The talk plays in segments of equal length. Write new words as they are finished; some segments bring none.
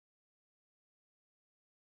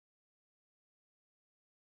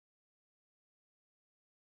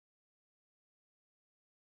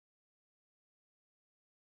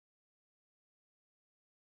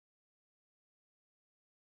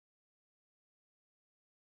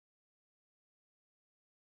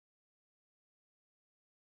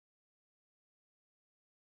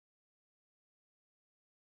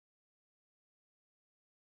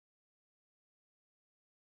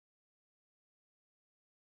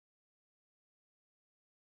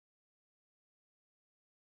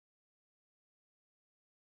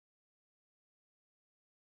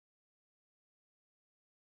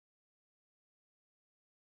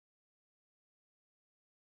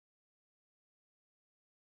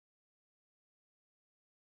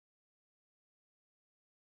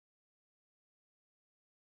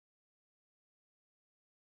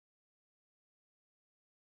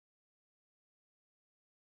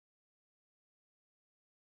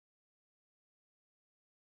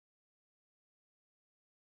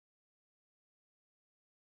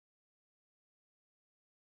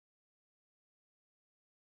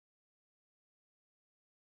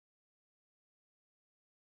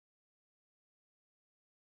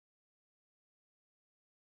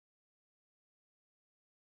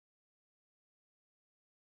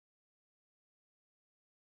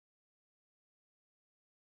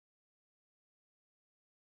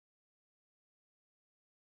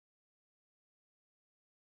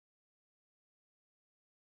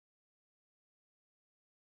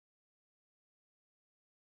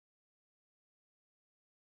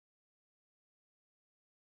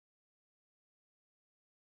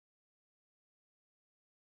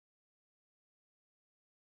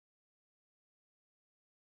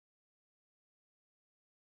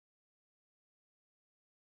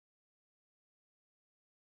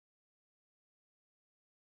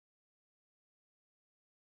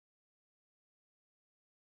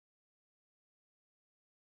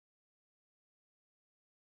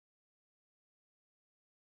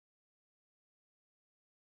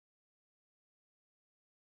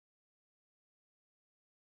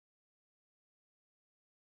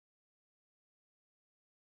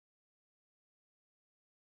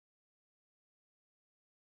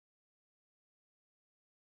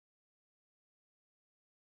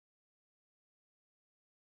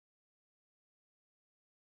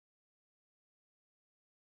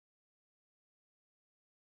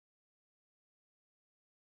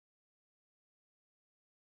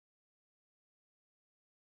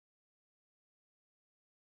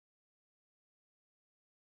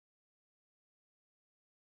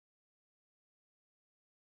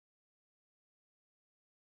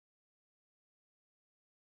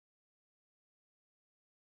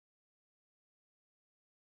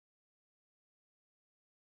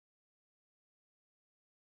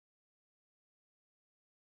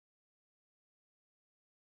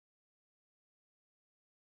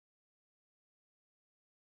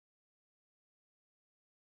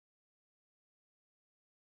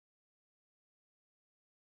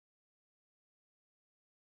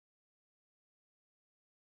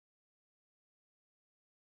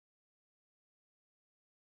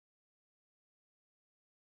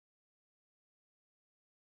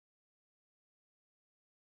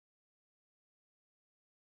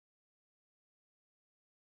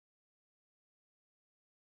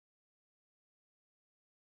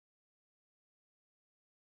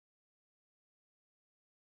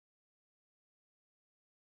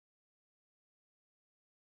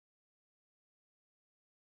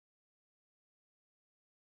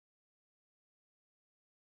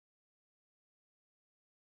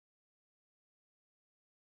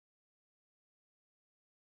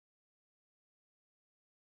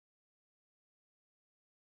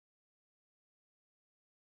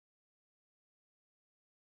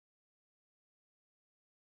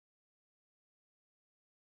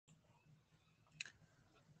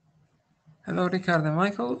Hello, Ricardo and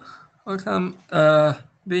Michael. Welcome.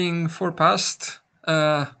 Being 4 past,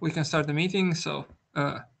 we can start the meeting. So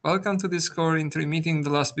welcome to this core interim meeting, the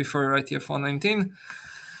last before IETF-119.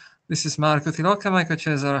 This is Marco Tilocca, Michael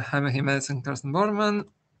Cesar, Jaime Jimenez, and Carsten Bormann.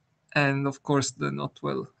 And of course, the not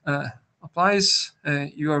well applies.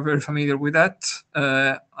 You are very familiar with that.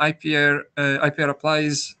 IPR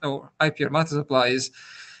applies, or IPR matters applies,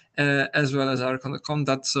 as well as our code of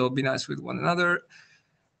conduct. So be nice with one another.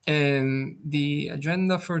 And the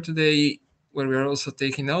agenda for today, where we are also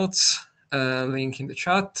taking notes, link in the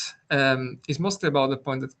chat, is mostly about the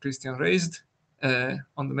point that Christian raised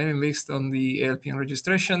on the mailing list on the ALPN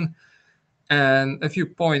registration. And a few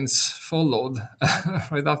points followed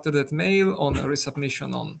right after that mail on a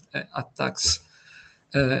resubmission on attacks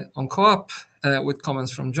on co-op, with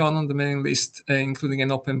comments from John on the mailing list, including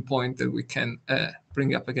an open point that we can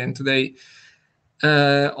bring up again today.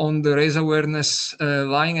 On the raise awareness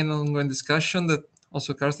line and ongoing discussion that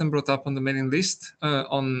also Carsten brought up on the mailing list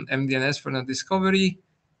on MDNS for net discovery,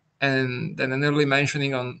 and then an early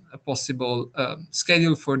mentioning on a possible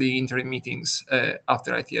schedule for the interim meetings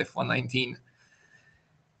after IETF-119.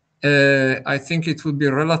 I think it would be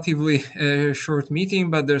a relatively short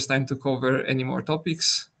meeting, but there's time to cover any more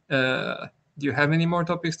topics. Do you have any more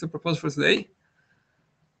topics to propose for today?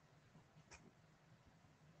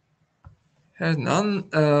 None.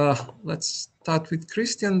 Let's start with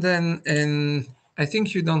Christian then. And I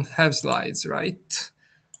think you don't have slides, right?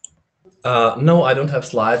 No, I don't have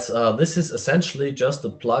slides. This is essentially just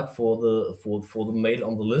a plug for the mail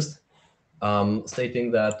on the list,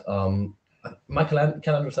 stating that my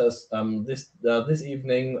calendar says this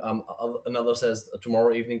evening. Another says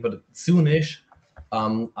tomorrow evening, but soonish.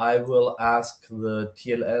 I will ask the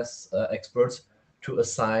TLS experts to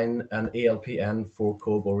assign an ALPN for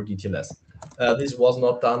co-op over DTLS. This was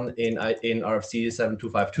not done in RFC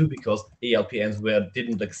 7252 because ALPNs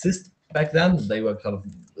didn't exist back then. They were kind of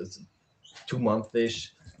 2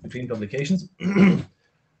 months-ish between publications. It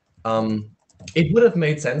would have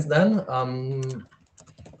made sense then.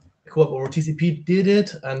 Co-op over TCP did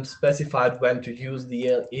it and specified when to use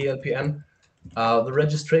the ALPN. The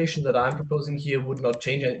registration that I'm proposing here would not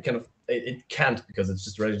change any it can't, because it's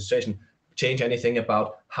just registration, change anything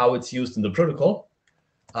about how it's used in the protocol.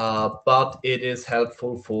 But it is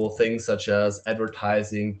helpful for things such as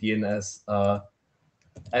advertising DNS,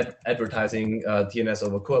 DNS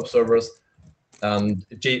over co-op servers, and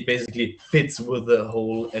it basically fits with the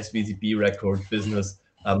whole SVZB record business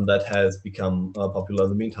that has become popular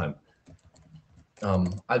in the meantime.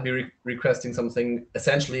 I'll be requesting something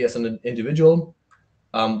essentially as an individual,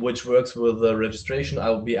 which works with the registration. I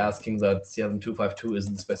will be asking that 7252 is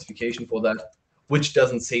the specification for that, which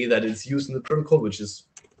doesn't say that it's used in the protocol, which is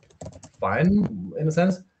fine in a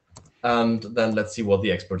sense. And then let's see what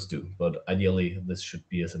the experts do. But ideally, this should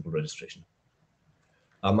be a simple registration.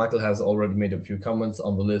 Michael has already made a few comments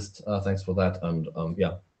on the list. Thanks for that. And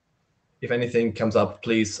yeah, if anything comes up,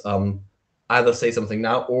 please either say something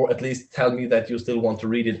now or at least tell me that you still want to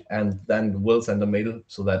read it, and then we'll send a mail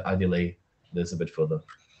so that I delay this a bit further.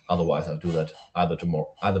 Otherwise, I'll do that either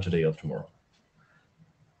today or tomorrow.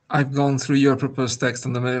 I've gone through your proposed text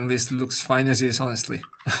on the mailing list. It looks fine as is, honestly.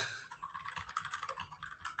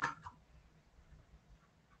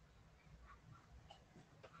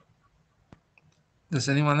 Does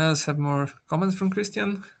anyone else have more comments from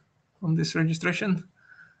Christian on this registration?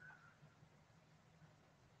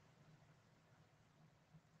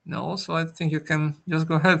 No, so I think you can just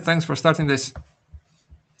go ahead. Thanks for starting this.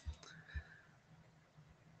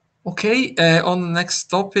 Okay, on the next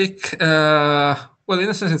topic, well, in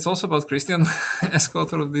a sense, it's also about Christian as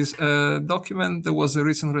co-author of this document. There was a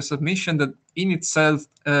recent resubmission that in itself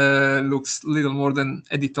looks little more than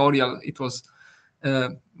editorial. It was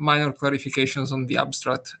minor clarifications on the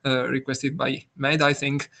abstract requested by Med, I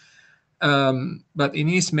think. But in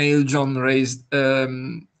his mail, John raised,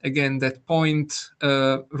 again, that point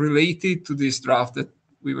related to this draft that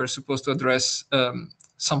we were supposed to address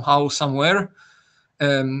somehow, somewhere,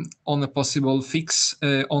 on a possible fix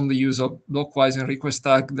on the use of blockwise and request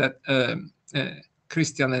tag that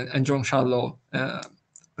Christian and John Shallow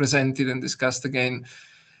presented and discussed again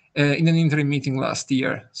in an interim meeting last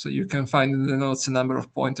year. So you can find in the notes a number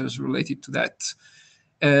of pointers related to that.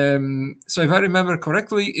 So if I remember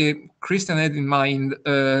correctly, Christian had in mind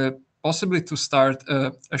possibly to start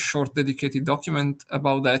a short dedicated document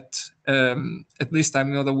about that. At least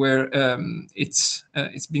I'm not aware it's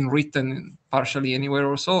been written partially anywhere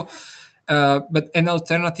or so. But an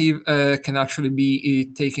alternative can actually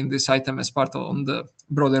be taking this item as part of the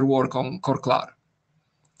broader work on core-clar.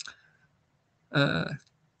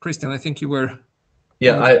 Christian, I think you were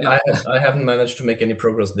Yeah, I haven't managed to make any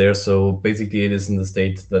progress there. So basically, it is in the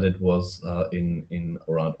state that it was in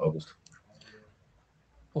around August.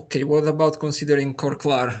 Okay, what about considering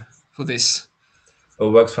core-clar for this? Oh,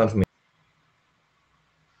 works fine for me.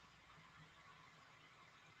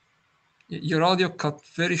 Your audio cut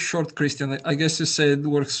very short, Christian. I guess you said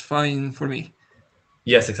works fine for me.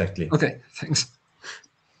 Yes, exactly. Okay, thanks.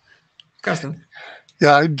 Carsten.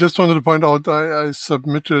 Yeah, I just wanted to point out I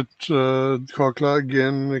submitted core-clar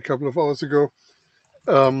again a couple of hours ago,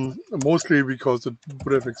 mostly because it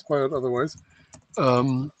would have expired otherwise,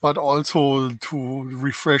 but also to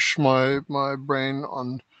refresh my brain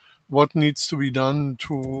on what needs to be done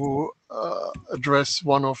to address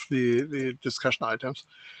one of the discussion items.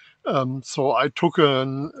 So I took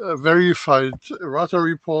a verified errata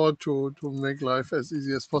report to make life as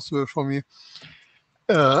easy as possible for me.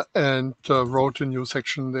 And wrote a new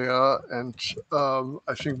section there. And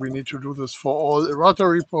I think we need to do this for all errata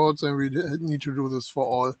reports, and we need to do this for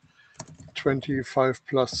all 25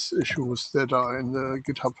 plus issues that are in the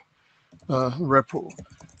GitHub repo.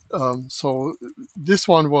 So this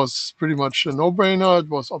one was pretty much a no-brainer. It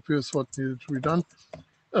was obvious what needed to be done.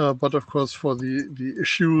 But of course, for the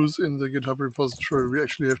issues in the GitHub repository, we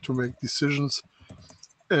actually have to make decisions.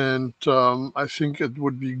 And I think it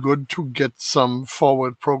would be good to get some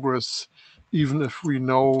forward progress, even if we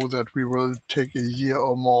know that we will take a year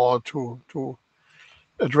or more to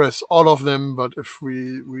address all of them. But if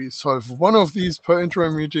we solve one of these per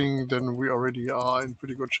interim meeting, then we already are in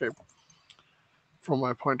pretty good shape from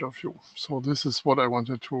my point of view. So this is what I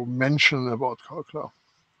wanted to mention about core-clar.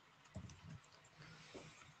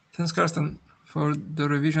 Thanks, Carsten, for the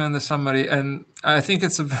revision and the summary. And I think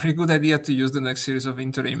it's a very good idea to use the next series of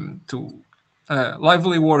interim to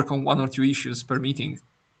lively work on one or two issues per meeting,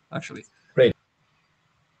 actually. Great.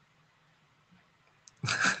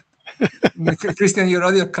 Christian, your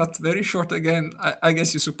audio cut very short again. I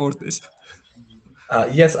guess you support this.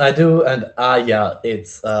 Yes, I do. And yeah,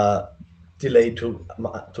 it's delayed to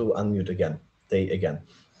unmute again.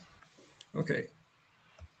 Okay.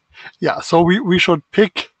 Yeah, so we should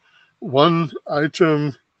pick one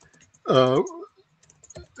item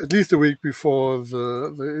at least a week before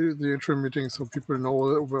the interim meeting, so people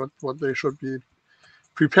know what they should be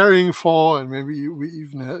preparing for, and maybe we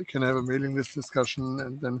even can have a mailing list discussion,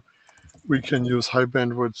 and then we can use high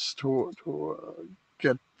bandwidths to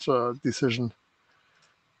get decision.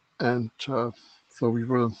 And so we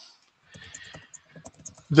will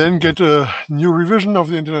then get a new revision of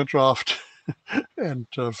the internet draft and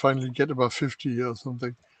finally get above 50 or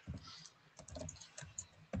something.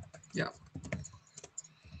 Yeah.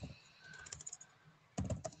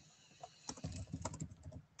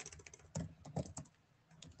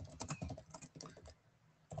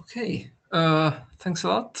 Okay, thanks a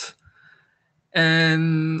lot.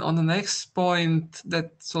 And on the next point,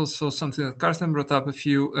 that's also something that Carsten brought up a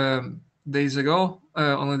few days ago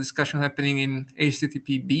on a discussion happening in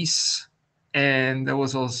HTTP BIS. And there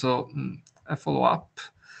was also a follow-up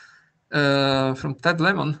from Ted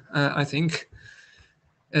Lemon, I think,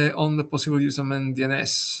 on the possible use of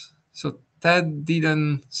MDNS. So Ted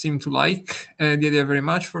didn't seem to like the idea very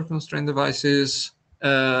much for constrained devices.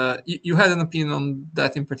 You had an opinion on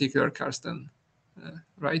that in particular, Carsten,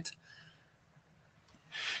 right?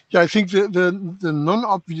 Yeah, I think the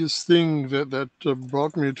non-obvious thing that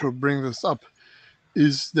brought me to bring this up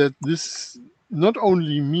is that this not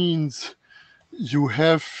only means you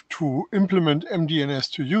have to implement MDNS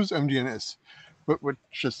to use MDNS, which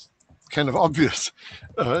is kind of obvious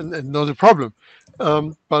and not a problem.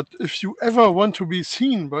 But if you ever want to be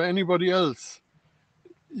seen by anybody else,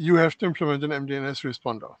 you have to implement an MDNS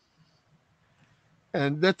responder.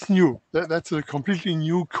 And that's new. That's a completely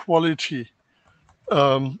new quality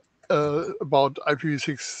about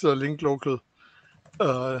IPv6 link local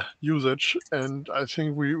usage. And I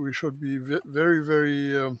think we should be very,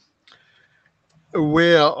 very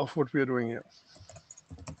aware of what we are doing here.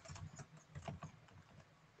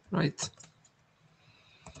 Right.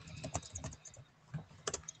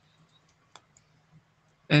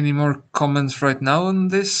 Any more comments right now on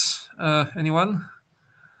this? Anyone?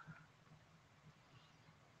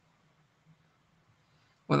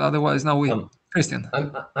 Well, otherwise now we Christian.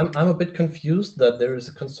 I'm a bit confused that there is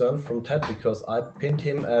a concern from Ted, because I pinned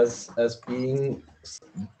him as being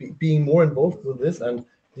more involved with this, and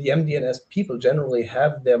the MDNS people generally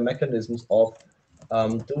have their mechanisms of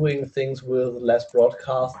doing things with less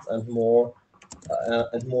broadcasts and more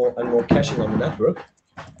caching on the network.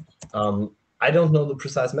 I don't know the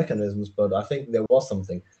precise mechanisms, but I think there was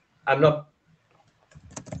something. I'm not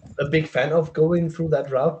a big fan of going through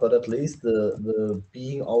that route, but at least the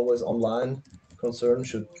being always online concern,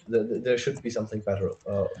 there should be something better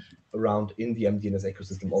around in the MDNS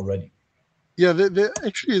ecosystem already. Yeah, there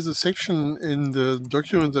actually is a section in the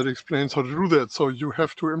document that explains how to do that. So you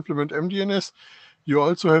have to implement MDNS. You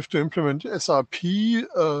also have to implement SRP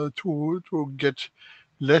to get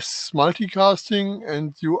less multicasting,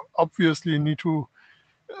 and you obviously need to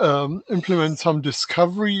implement some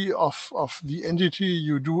discovery of the entity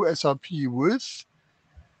you do SRP with.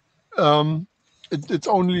 It's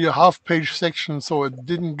only a half-page section, so it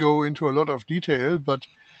didn't go into a lot of detail, but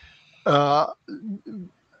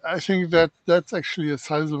I think that's actually a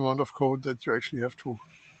sizable amount of code that you actually have to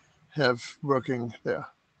have working there.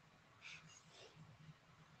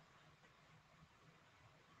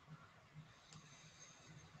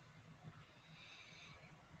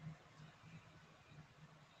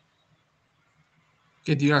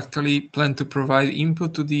 Okay, do you actually plan to provide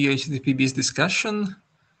input to the HTTP-based discussion?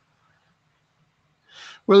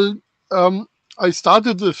 Well, I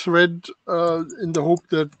started the thread in the hope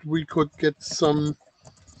that we could get some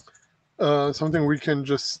something we can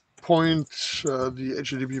just point the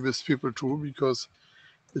HTTP-based people to, because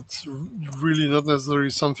it's really not necessarily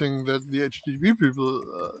something that the HTTP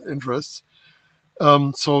people interests.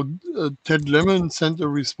 So Ted Lemon sent a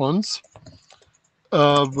response,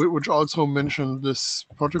 which also mentioned this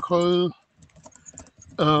protocol,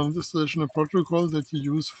 this additional protocol that you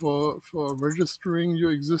use for registering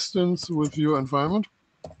your existence with your environment.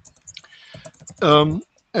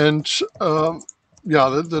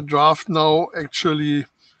 Yeah, the draft now actually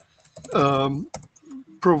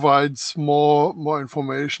provides more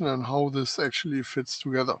information on how this actually fits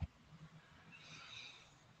together.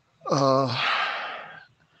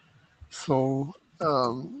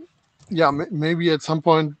 Yeah, maybe at some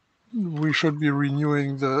point we should be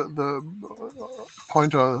renewing the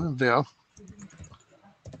pointer there.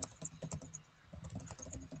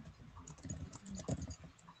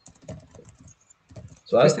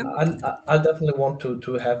 So I definitely want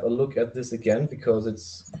to have a look at this again, because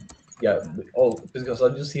it's, because I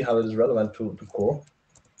do see how it is relevant to core.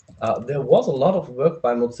 There was a lot of work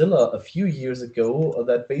by Mozilla a few years ago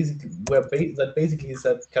that basically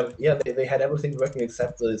said kind of, yeah, they had everything working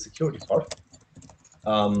except the security part.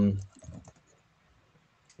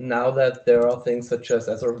 Now that there are things such as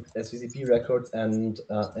SVCP records and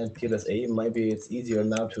TLSA, maybe it's easier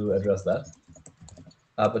now to address that.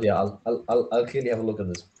 But yeah, I'll clearly have a look at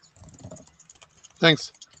this.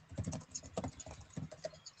 Thanks.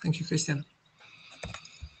 Thank you, Christian.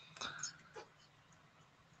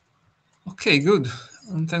 Okay, good.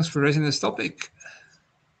 And thanks for raising this topic.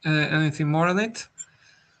 Anything more on it?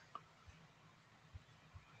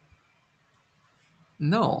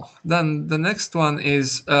 No. Then the next one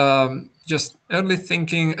is just early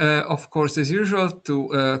thinking, of course, as usual,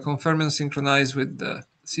 to confirm and synchronize with the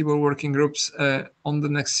CBOR working groups on the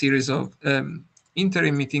next series of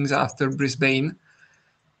interim meetings after Brisbane.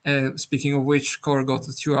 Speaking of which, CORE got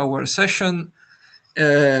a 2-hour session.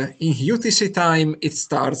 In UTC time, it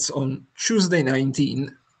starts on Tuesday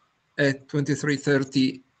 19 at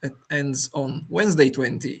 23:30. It ends on Wednesday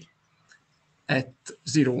 20 at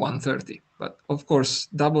 01:30. But of course,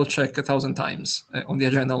 double check 1,000 times on the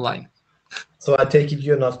agenda online. So I take it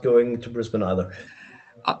you're not going to Brisbane either.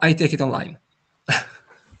 I take it online.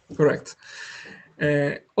 Correct.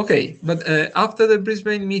 Okay, but after the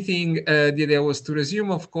Brisbane meeting, the idea was to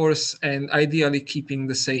resume, of course, and ideally keeping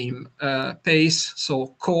the same pace.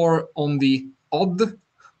 So CORE on the odd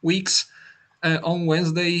weeks on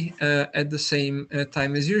Wednesday at the same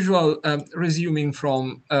time as usual, resuming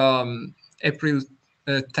from April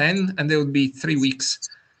 10, and there would be 3 weeks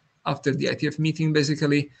after the IETF meeting,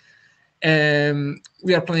 basically.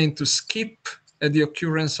 We are planning to skip the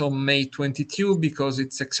occurrence on May 22 because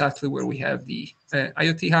it's exactly where we have the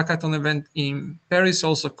IoT Hackathon event in Paris,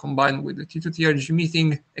 also combined with the T2TRG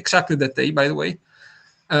meeting, exactly that day, by the way.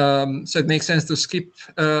 So it makes sense to skip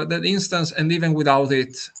that instance, and even without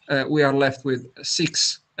it, we are left with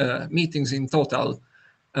 6 meetings in total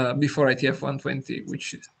before IETF 120,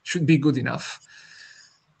 which should be good enough.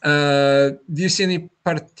 Do you see any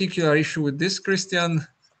particular issue with this, Christian?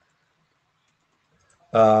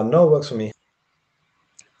 No, it works for me.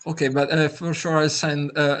 Okay, but for sure I'll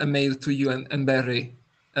send a mail to you and Barry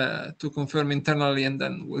to confirm internally, and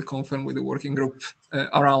then we'll confirm with the working group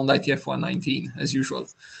around IETF 119 as usual.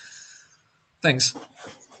 Thanks.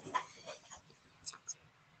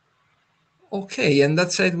 Okay, and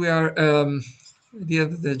that said, we are at the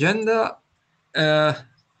end of the agenda.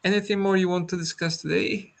 Anything more you want to discuss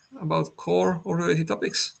today about CORE or related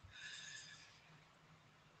topics?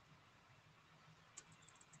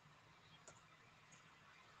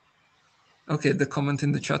 Okay, the comment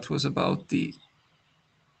in the chat was about the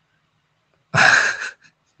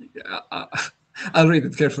I'll read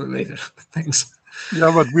it carefully later. Thanks.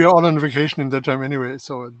 Yeah, but we are all on vacation in that time anyway,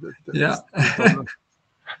 so Yeah. that's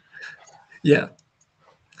Yeah.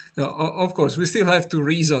 No, of course, we still have to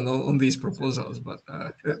reason on these proposals, but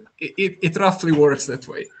it roughly works that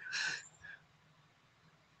way.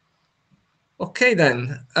 Okay,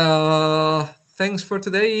 then. Thanks for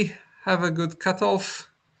today. Have a good cutoff.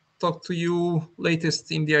 Talk to you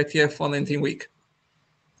latest in the IETF 119 week.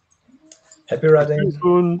 Happy writing.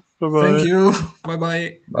 soon. Bye-bye. Thank you.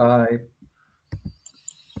 Bye-bye. Bye.